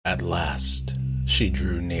At last, she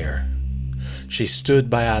drew near. She stood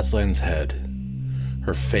by Aslan's head.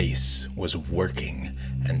 Her face was working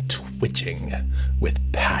and twitching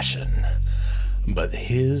with passion, but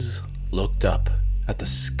his looked up at the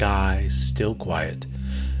sky, still quiet,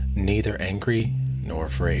 neither angry nor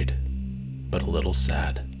afraid, but a little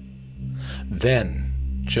sad.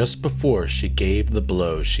 Then, just before she gave the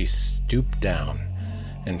blow, she stooped down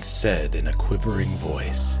and said in a quivering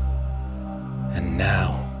voice, "And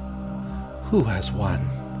now, who has won?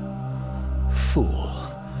 Fool,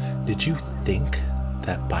 did you think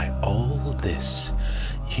that by all this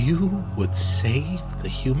you would save the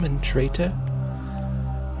human traitor?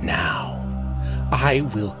 Now, I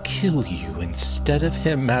will kill you instead of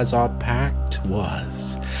him as our pact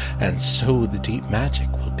was, and so the deep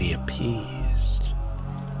magic will be appeased.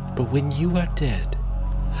 But when you are dead,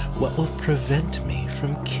 what will prevent me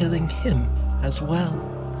from killing him as well?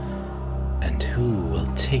 And who will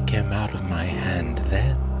take him out of my hand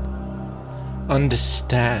then?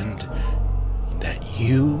 Understand that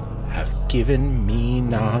you have given me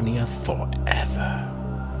Narnia forever.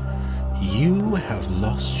 You have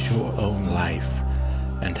lost your own life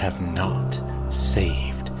and have not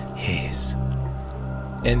saved his.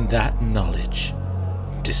 In that knowledge,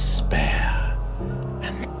 despair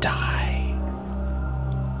and die."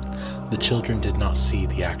 The children did not see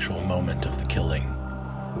the actual moment of the killing.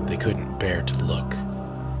 They couldn't bear to look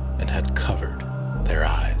and had covered their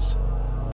eyes.